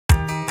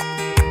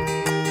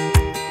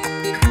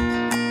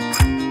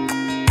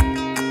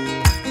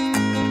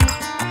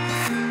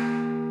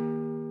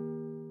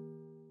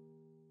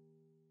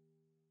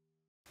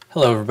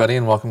Hello everybody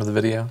and welcome to the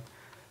video.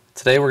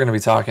 Today we're going to be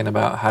talking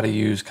about how to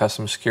use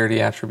custom security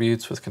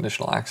attributes with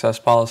conditional access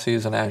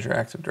policies in Azure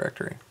Active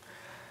Directory.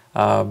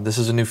 This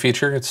is a new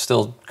feature. It's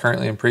still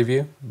currently in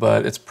preview,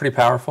 but it's pretty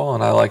powerful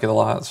and I like it a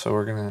lot, so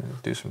we're going to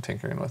do some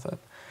tinkering with it.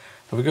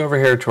 If we go over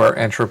here to our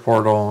Entra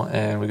portal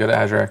and we go to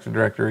Azure Active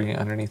Directory,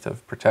 underneath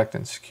of Protect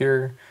and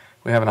Secure,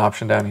 we have an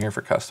option down here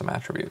for custom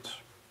attributes.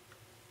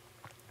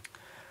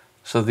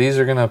 So these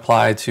are going to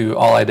apply to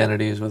all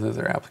identities, whether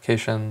they're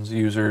applications,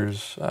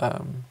 users,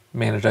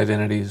 managed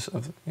identities,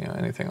 of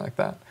anything like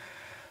that.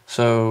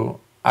 So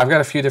I've got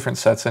a few different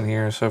sets in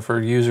here. So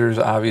for users,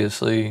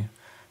 obviously,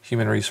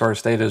 human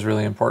resource data is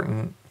really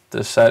important.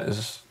 This set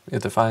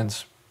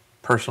defines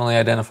personally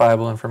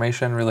identifiable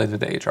information related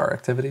to HR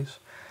activities.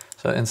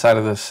 So inside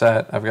of this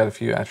set, I've got a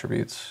few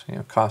attributes.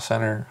 Cost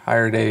center,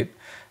 hire date,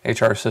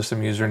 HR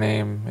system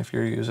username. If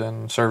you're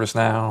using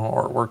ServiceNow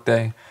or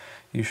Workday,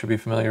 you should be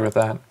familiar with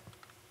that.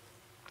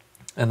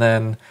 And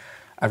then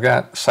I've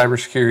got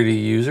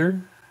cybersecurity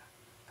user,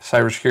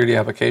 cybersecurity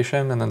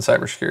application, and then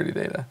cybersecurity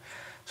data.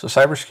 So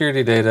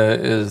cybersecurity data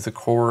is the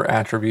core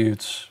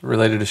attributes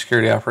related to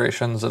security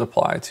operations that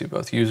apply to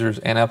both users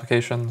and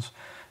applications,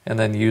 and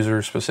then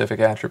user-specific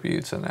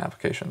attributes and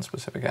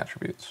application-specific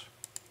attributes.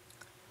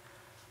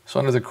 So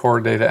under the core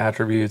data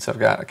attributes, I've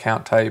got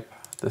account type.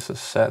 This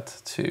is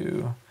set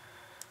to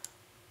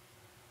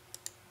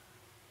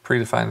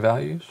predefined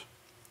values.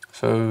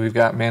 So we've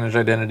got managed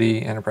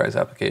identity, enterprise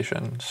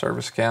application,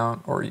 service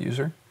account, or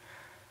user.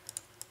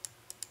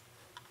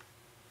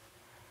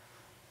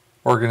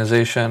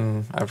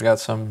 Organization, I've got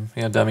some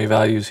dummy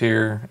values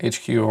here,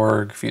 HQ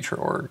org, feature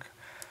org.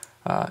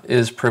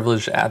 Is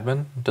privileged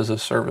admin? Does a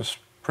service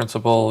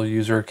principal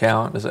user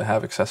account, does it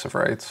have excessive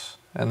rights?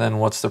 And then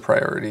what's the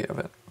priority of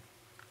it?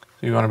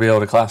 So you want to be able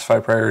to classify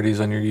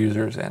priorities on your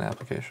users and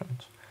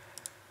applications.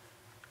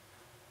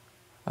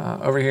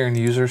 Over here in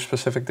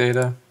user-specific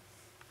data,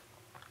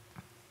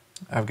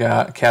 I've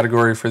got a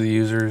category for the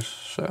users,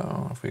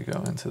 so if we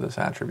go into this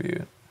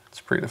attribute, it's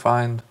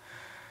predefined.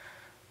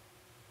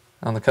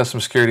 On the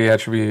custom security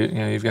attribute,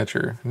 you've got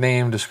your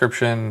name,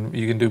 description.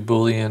 You can do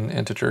Boolean,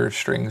 integer,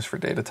 strings for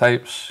data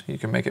types. You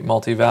can make it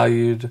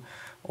multi-valued,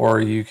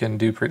 or you can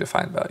do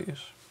predefined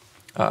values.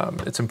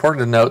 It's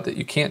important to note that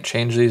you can't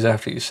change these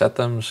after you set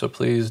them, so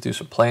please do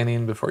some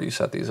planning before you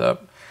set these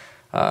up.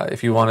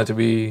 If you want it to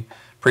be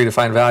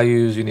predefined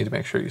values, you need to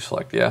make sure you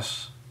select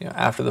yes.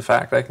 After the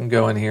fact, I can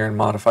go in here and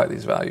modify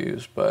these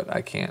values, but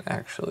I can't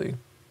actually,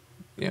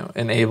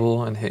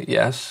 enable and hit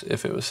yes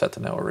if it was set to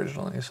no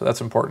originally. So that's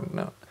important to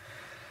note.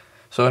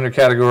 So under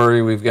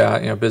category, we've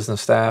got, business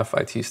staff,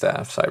 IT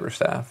staff, cyber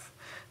staff,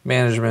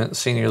 management,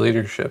 senior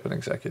leadership, and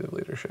executive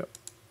leadership.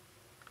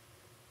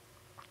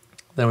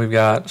 Then we've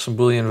got some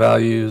Boolean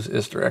values: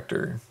 is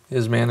director,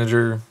 is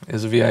manager,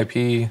 is a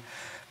VIP,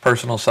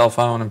 personal cell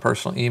phone, and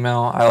personal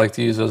email. I like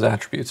to use those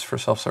attributes for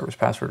self-service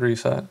password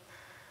reset.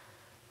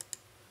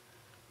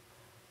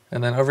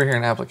 And then over here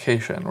in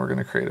application, we're going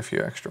to create a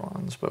few extra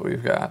ones, but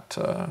we've got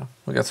some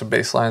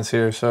baselines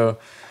here. So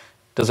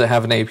does it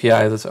have an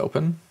API that's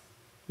open?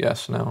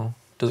 Yes, no.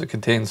 Does it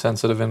contain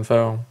sensitive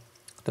info?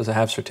 Does it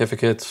have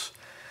certificates?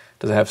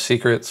 Does it have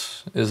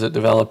secrets? Is it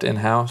developed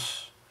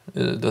in-house?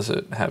 Does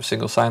it have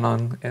single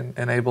sign-on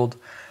enabled?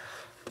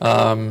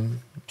 So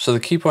the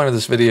key point of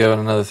this video,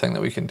 and another thing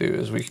that we can do,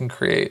 is we can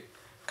create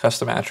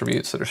custom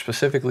attributes that are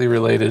specifically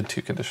related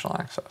to conditional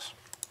access.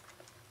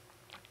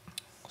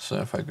 So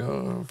if I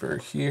go over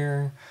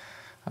here,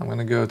 I'm going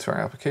to go to our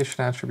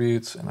application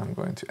attributes and I'm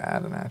going to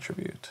add an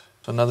attribute.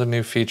 So another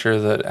new feature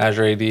that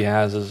Azure AD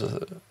has is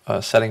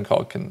a setting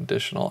called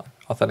conditional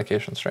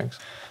authentication strings.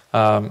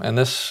 And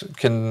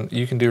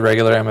you can do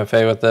regular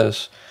MFA with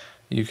this.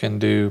 You can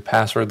do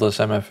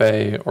passwordless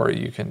MFA, or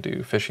you can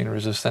do phishing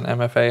resistant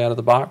MFA out of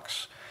the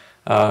box.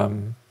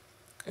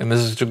 And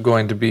this is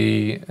going to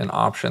be an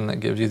option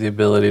that gives you the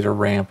ability to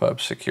ramp up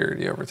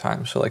security over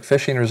time. So like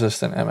phishing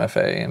resistant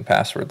MFA and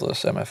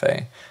passwordless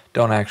MFA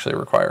don't actually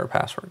require a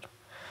password.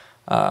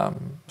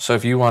 So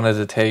if you wanted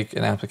to take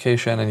an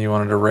application and you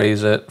wanted to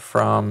raise it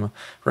from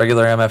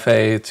regular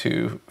MFA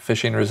to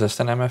phishing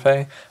resistant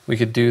MFA, we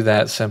could do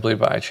that simply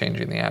by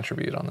changing the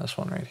attribute on this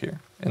one right here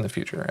in the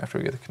future after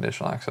we get the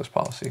conditional access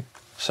policy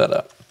set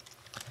up.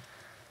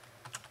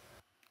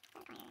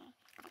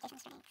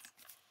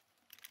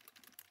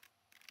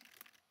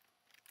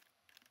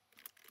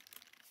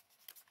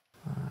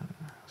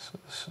 So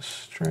this is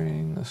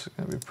string, this is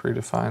going to be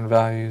predefined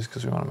values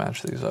because we want to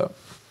match these up.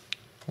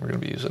 We're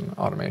going to be using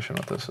automation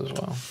with this as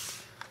well.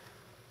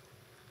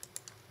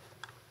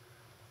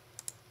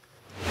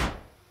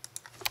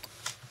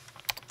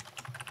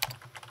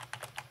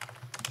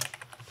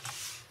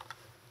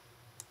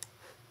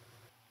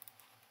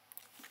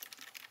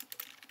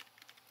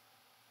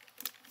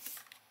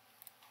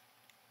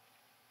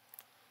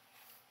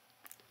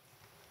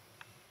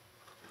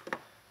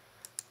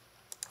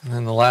 And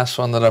then the last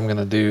one that I'm going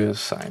to do is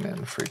sign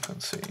in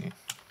frequency.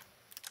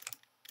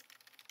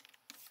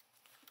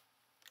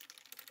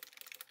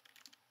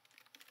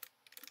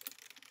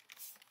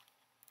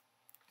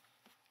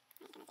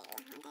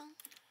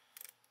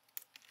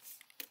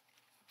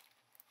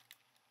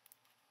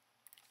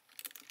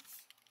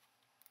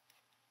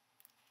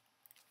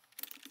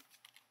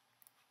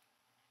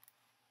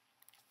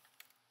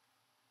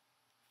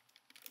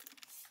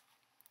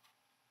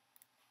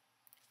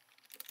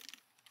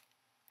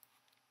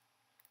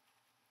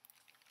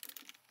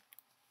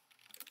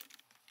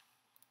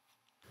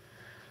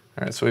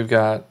 All right, so we've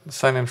got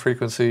sign-in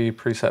frequency,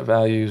 preset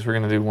values. We're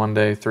going to do 1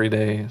 day, 3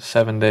 day,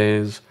 7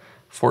 days,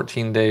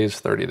 14 days,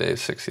 30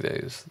 days, 60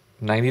 days.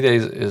 90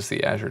 days is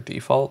the Azure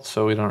default,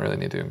 so we don't really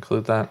need to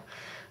include that.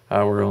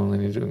 We're only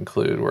need to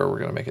include where we're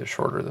going to make it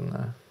shorter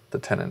than the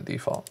tenant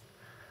default.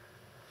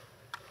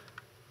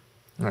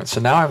 All right, so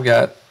now I've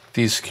got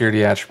these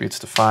security attributes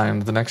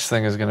defined. The next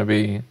thing is going to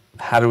be,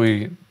 how do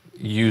we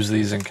use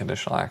these in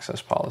conditional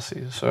access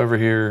policies? So over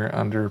here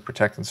under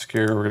protect and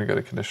secure, we're going to go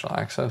to conditional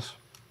access.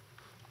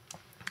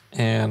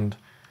 And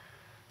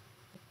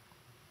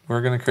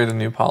we're going to create a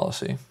new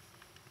policy.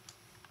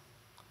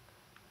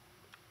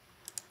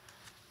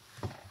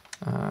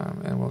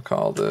 And we'll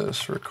call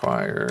this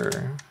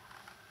require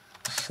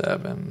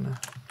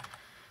 7-day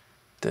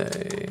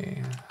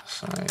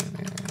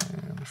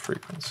sign-in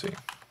frequency.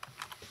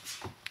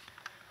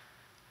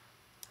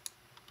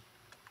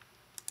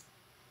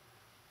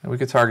 And we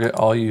could target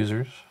all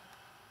users.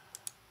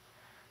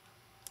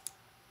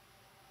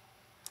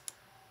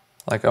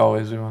 Like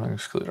always, we want to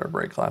exclude our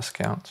break glass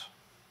accounts.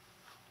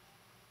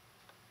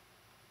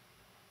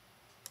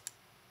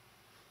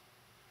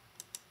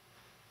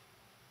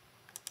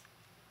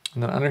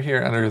 And then under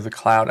here, under the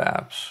cloud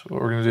apps,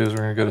 what we're going to do is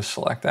we're going to go to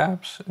select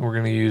apps, and we're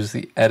going to use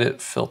the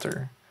edit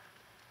filter.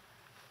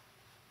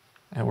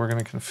 And we're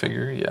going to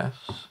configure yes.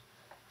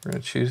 We're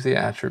going to choose the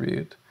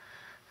attribute.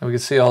 And we can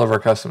see all of our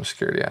custom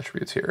security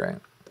attributes here, right?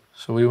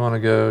 So we want to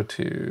go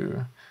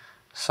to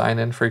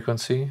sign-in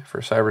frequency for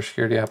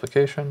cybersecurity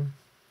application.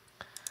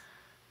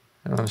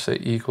 And I'm going to say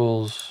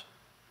equals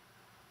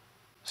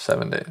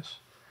 7 days.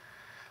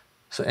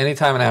 So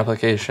anytime an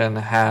application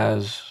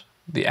has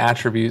the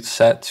attribute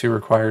set to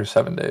require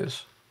 7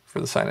 days for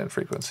the sign-in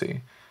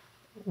frequency,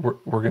 we're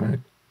going to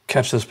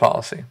catch this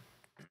policy.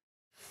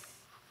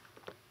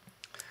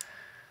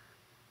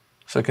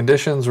 So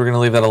conditions, we're going to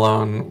leave that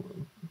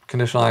alone.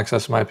 Conditional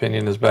access, in my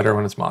opinion, is better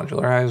when it's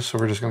modularized. So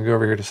we're just going to go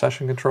over here to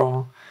session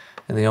control.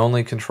 And the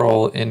only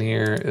control in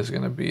here is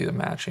going to be the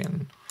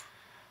matching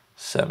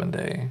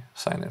 7-day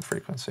sign-in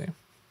frequency.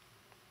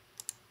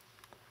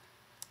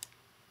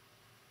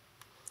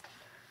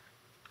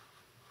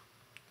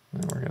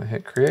 And we're going to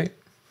hit create.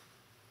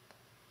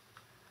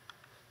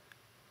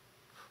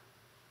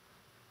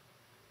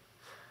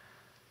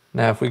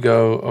 Now if we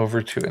go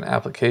over to an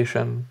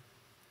application,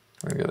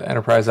 we're going to go to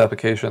enterprise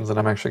applications, and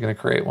I'm actually going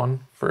to create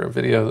one for a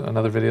video,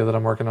 another video that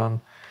I'm working on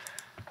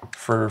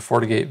for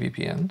FortiGate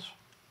VPNs.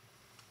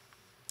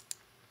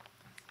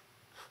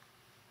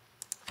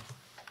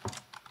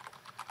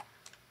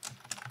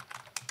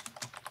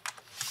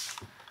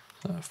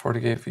 So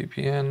FortiGate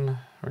VPN,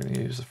 we're going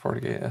to use the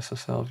FortiGate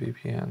SSL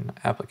VPN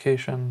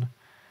application,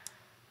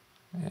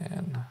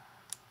 and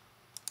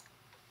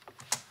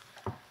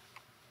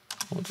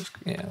we'll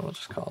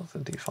just call it the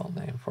default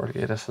name,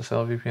 FortiGate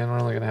SSL VPN. We're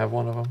only going to have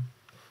one of them.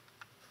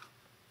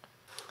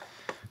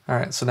 All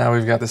right, so now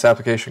we've got this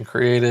application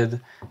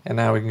created, and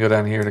now we can go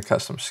down here to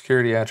custom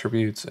security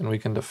attributes, and we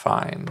can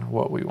define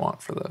what we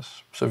want for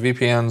this. So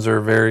VPNs are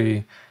a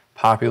very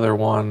popular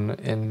one,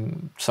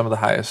 in some of the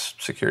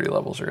highest security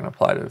levels are going to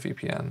apply to a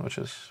VPN, which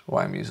is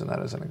why I'm using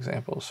that as an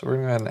example. So we're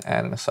going to go ahead and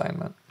add an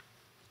assignment.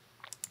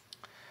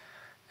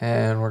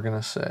 And we're going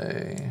to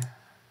say,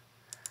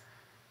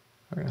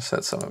 we're going to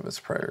set some of its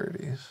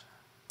priorities.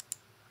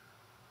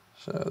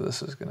 So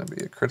this is going to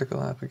be a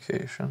critical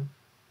application.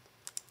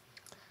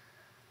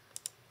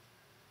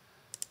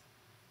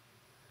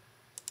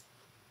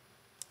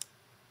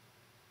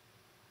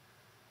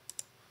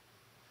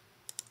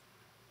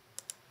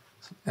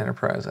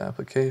 Enterprise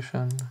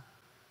application.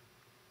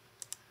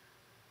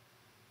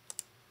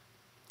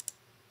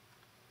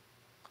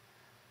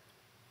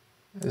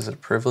 Is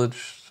it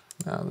privileged?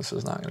 No, this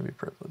is not going to be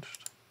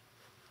privileged.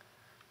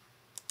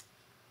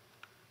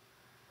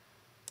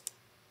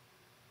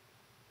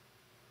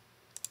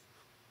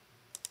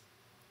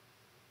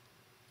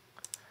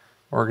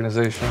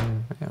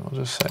 Organization, yeah, we'll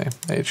just say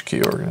HQ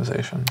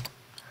organization.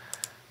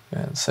 Go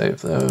ahead and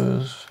save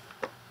those.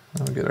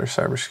 And we'll get our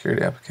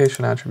cybersecurity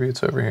application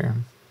attributes over here.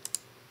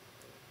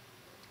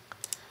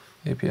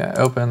 API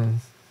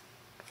open,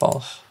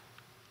 false.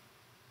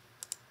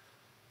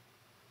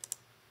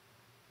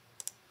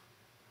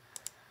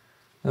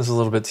 This is a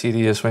little bit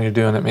tedious when you're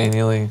doing it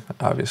manually.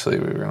 Obviously,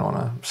 we're going to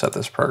want to set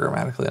this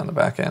programmatically on the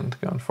back end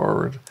going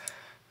forward.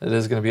 It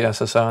is going to be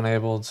SSO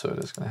enabled, so it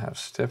is going to have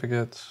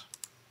certificates.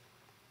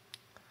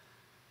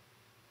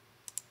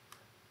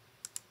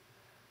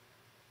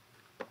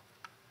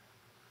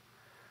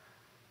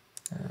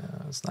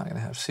 It's not going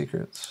to have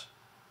secrets.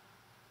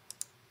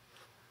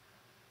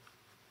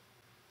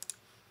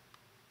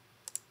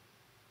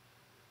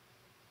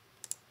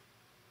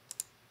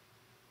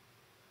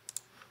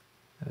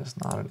 It is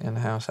not an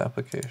in-house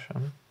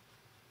application.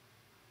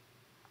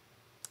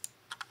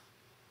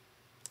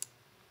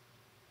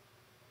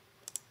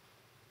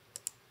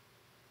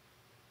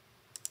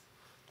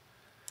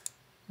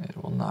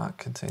 It will not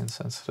contain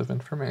sensitive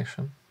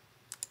information.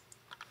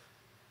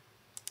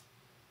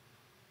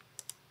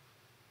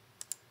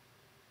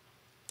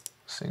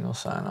 Single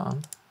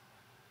sign-on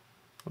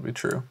will be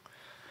true.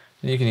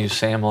 You can use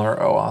SAML or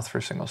OAuth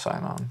for single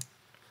sign-on.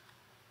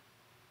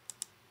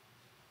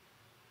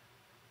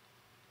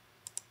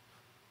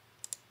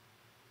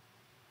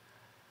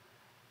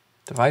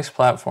 Device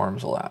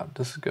platforms allowed.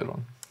 This is a good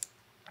one.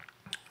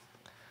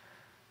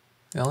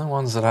 The only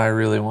ones that I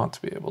really want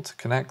to be able to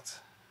connect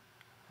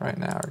right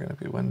now are going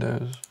to be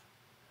Windows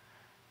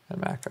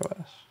and Mac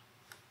OS.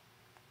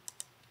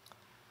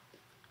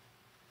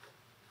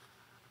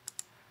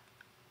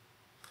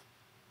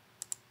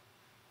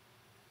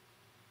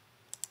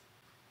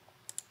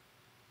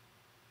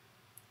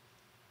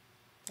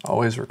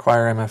 Always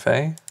require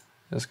MFA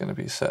is going to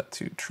be set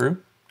to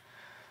true.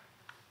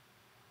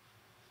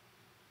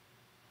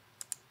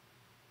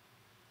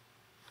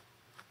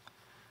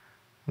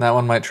 And that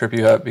one might trip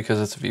you up because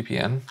it's a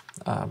VPN,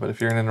 but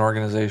if you're in an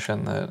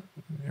organization that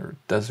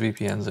does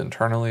VPNs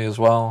internally as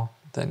well,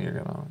 then you're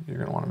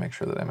gonna want to make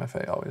sure that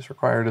MFA always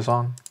required is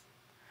on.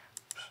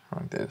 Oops,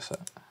 wrong data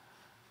set.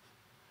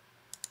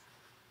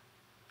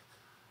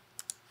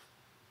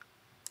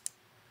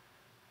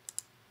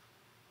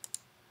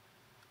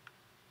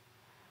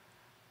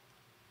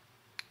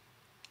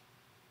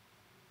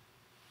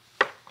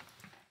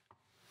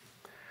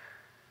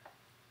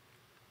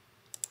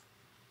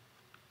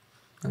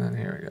 And then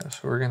here we go.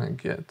 So we're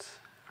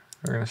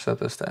gonna set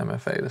this to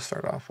MFA to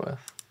start off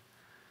with.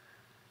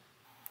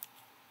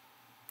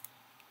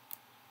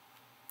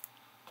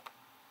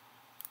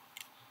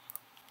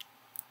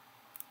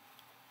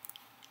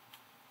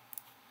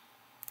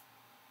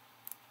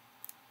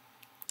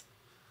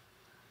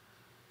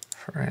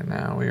 For right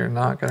now, we are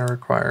not going to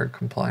require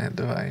compliant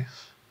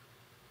device.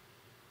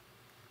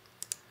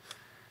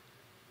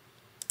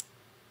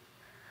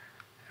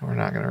 And we're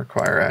not going to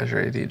require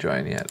Azure AD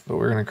join yet, but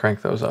we're going to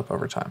crank those up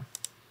over time.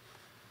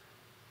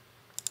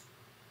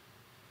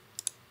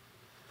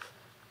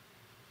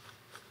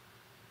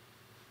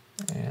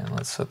 And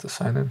let's set the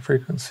sign-in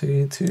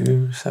frequency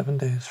to 7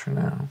 days for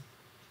now.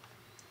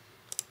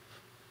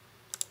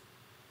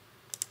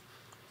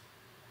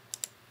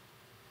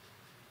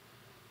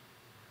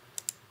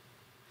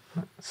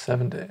 Right,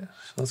 7 days.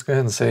 So let's go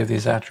ahead and save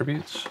these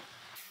attributes.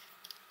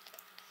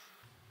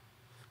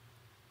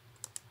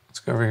 Let's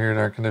go over here to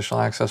our conditional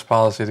access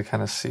policy to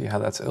kind of see how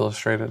that's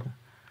illustrated.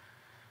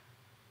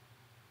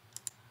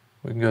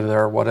 We can go to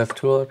our what if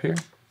tool up here.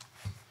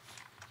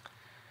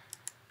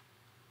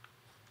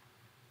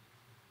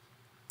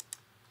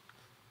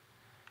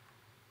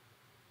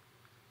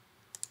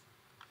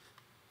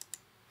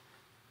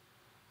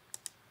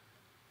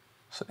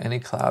 So any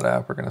cloud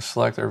app, we're going to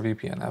select our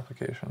VPN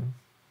application.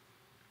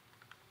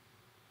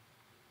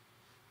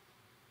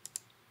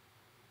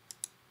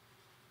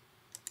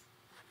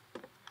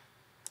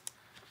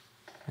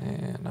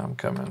 And I'm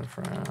coming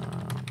from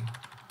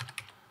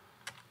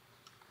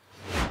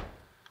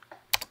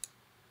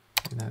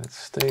United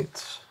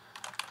States.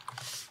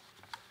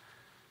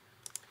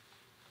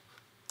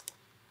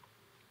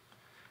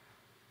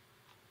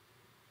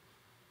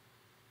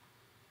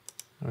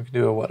 We can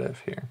do a what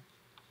if here.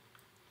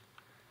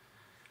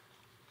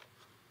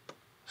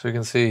 So you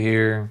can see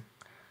here,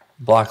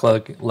 block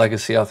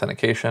legacy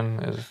authentication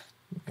is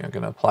going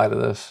to apply to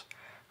this.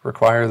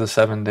 Require the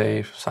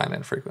 7-day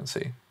sign-in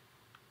frequency.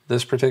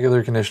 This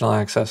particular conditional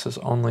access is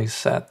only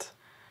set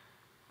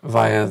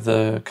via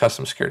the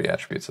custom security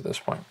attributes at this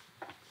point.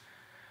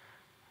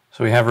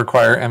 So we have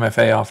require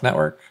MFA off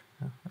network.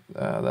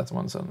 That's the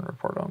one's in the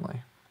report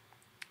only.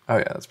 Oh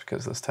yeah, that's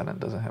because this tenant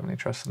doesn't have any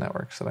trusted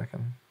networks that I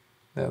can,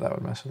 yeah, that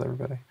would mess with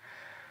everybody.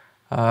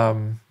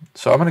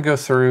 So I'm going to go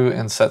through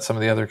and set some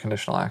of the other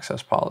conditional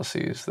access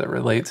policies that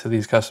relate to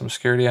these custom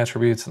security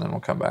attributes, and then we'll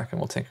come back and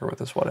we'll tinker with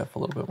this what if a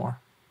little bit more.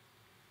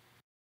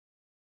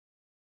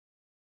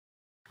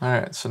 All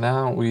right, so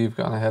now we've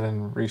gone ahead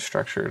and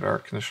restructured our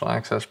conditional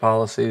access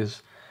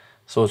policies.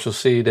 So what you'll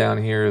see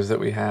down here is that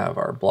we have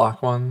our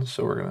block ones.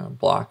 So we're going to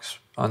block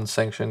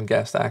unsanctioned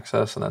guest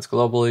access, and that's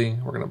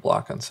globally. We're going to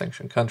block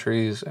unsanctioned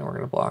countries, and we're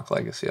going to block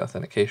legacy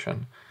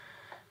authentication.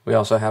 We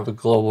also have a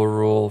global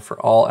rule for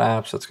all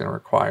apps that's going to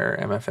require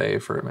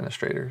MFA for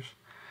administrators.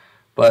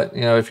 But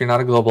if you're not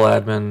a global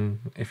admin,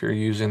 if you're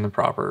using the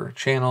proper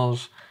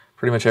channels,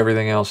 pretty much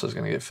everything else is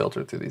going to get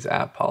filtered through these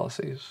app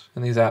policies.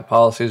 And these app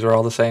policies are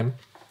all the same.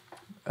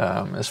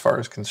 As far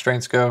as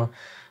constraints go,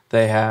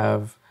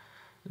 they're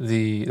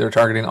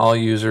targeting all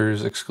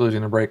users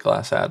excluding a break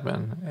glass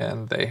admin,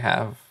 and they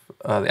have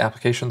the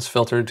applications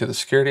filtered to the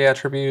security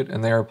attribute,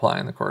 and they're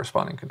applying the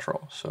corresponding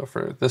control. So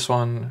for this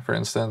one, for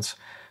instance,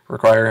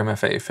 require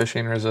MFA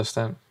phishing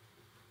resistant.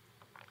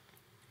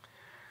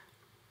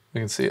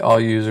 We can see all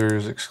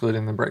users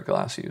excluding the break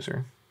glass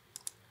user.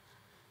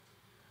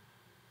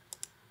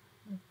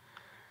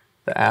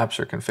 The apps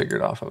are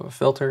configured off of a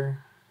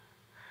filter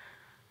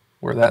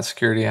where that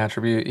security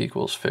attribute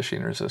equals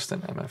phishing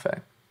resistant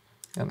MFA.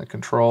 And the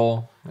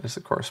control is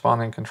the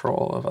corresponding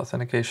control of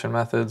authentication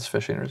methods,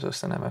 phishing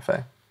resistant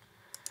MFA.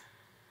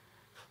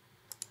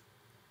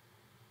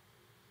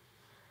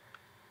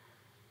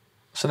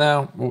 So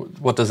now,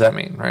 what does that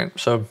mean, right?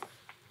 So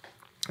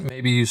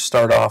maybe you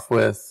start off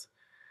with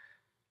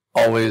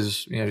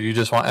always, you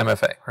just want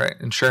MFA, right?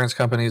 Insurance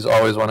companies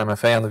always want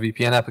MFA on the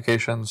VPN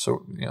application.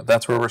 So,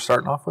 that's where we're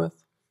starting off with.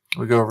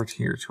 We go over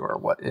here to our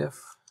what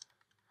if.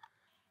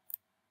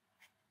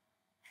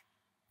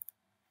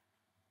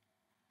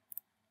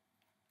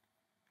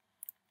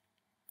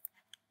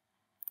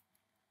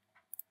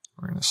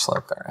 We're going to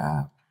select our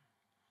app.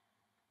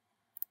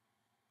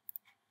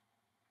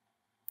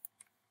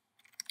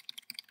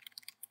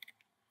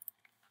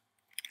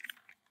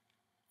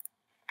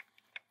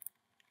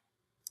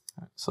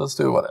 All right, so let's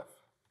do a what if.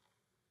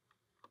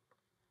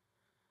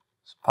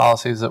 So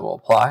policies that will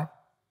apply.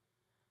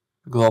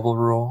 The global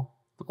rule,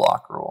 the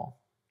block rule.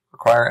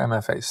 Require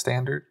MFA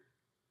standard.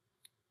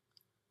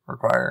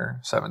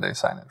 Require 7-day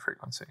sign-in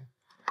frequency.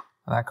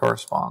 And that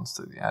corresponds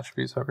to the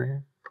attributes over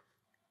here.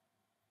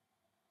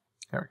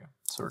 There we go.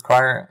 So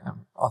require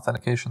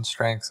authentication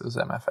strength is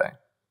MFA.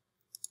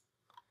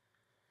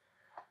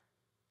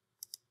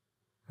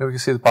 Here we can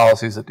see the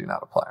policies that do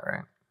not apply,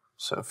 right?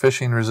 So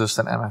phishing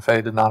resistant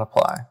MFA did not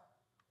apply.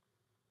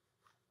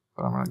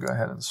 But I'm going to go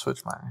ahead and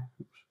switch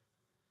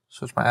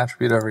my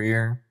attribute over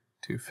here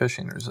to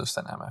phishing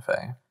resistant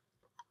MFA.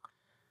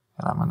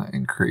 And I'm going to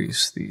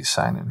increase the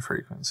sign-in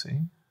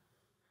frequency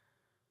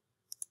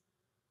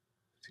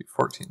to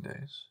 14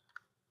 days.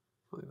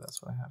 I believe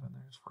that's what I have in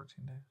there is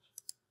 14 days.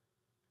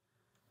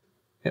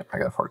 Yep, I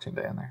got a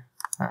 14-day in there.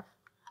 All right.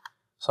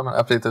 So I'm going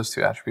to update those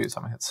two attributes.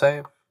 I'm going to hit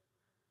save.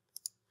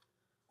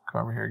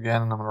 Come over here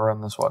again, and I'm going to run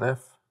this what if.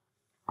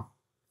 And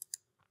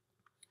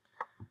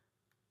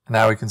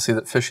now we can see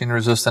that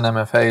phishing-resistant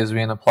MFA is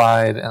being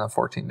applied and a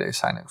 14-day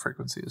sign-in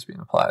frequency is being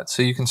applied.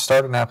 So you can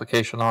start an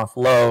application off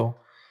low,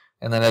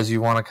 and then as you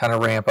want to kind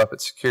of ramp up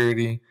its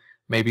security,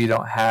 maybe you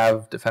don't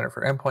have Defender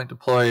for Endpoint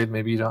deployed,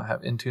 maybe you don't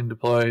have Intune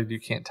deployed, you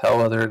can't tell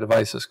whether a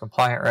device is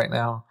compliant right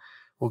now.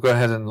 We'll go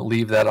ahead and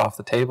leave that off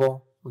the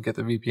table. We'll get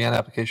the VPN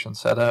application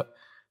set up.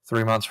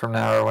 3 months from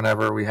now or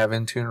whenever we have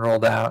Intune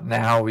rolled out,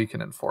 now we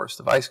can enforce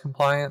device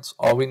compliance.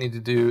 All we need to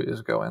do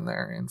is go in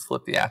there and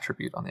flip the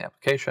attribute on the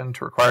application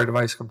to require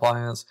device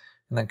compliance,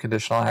 and then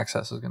conditional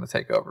access is going to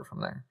take over from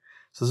there.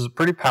 So this is a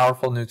pretty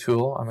powerful new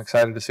tool. I'm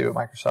excited to see what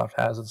Microsoft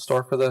has in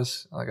store for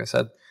this. Like I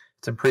said,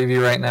 it's in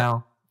preview right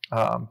now,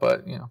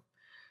 but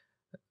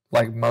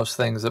like most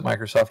things that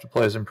Microsoft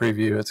deploys in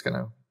preview, it's going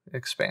to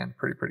expand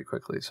pretty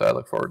quickly. So I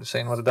look forward to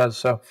seeing what it does.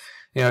 So,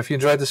 if you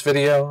enjoyed this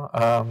video,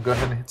 go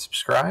ahead and hit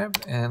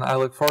subscribe, and I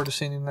look forward to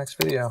seeing you in the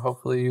next video.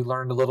 Hopefully you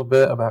learned a little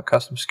bit about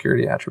custom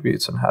security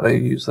attributes and how to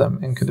use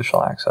them in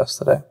conditional access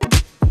today.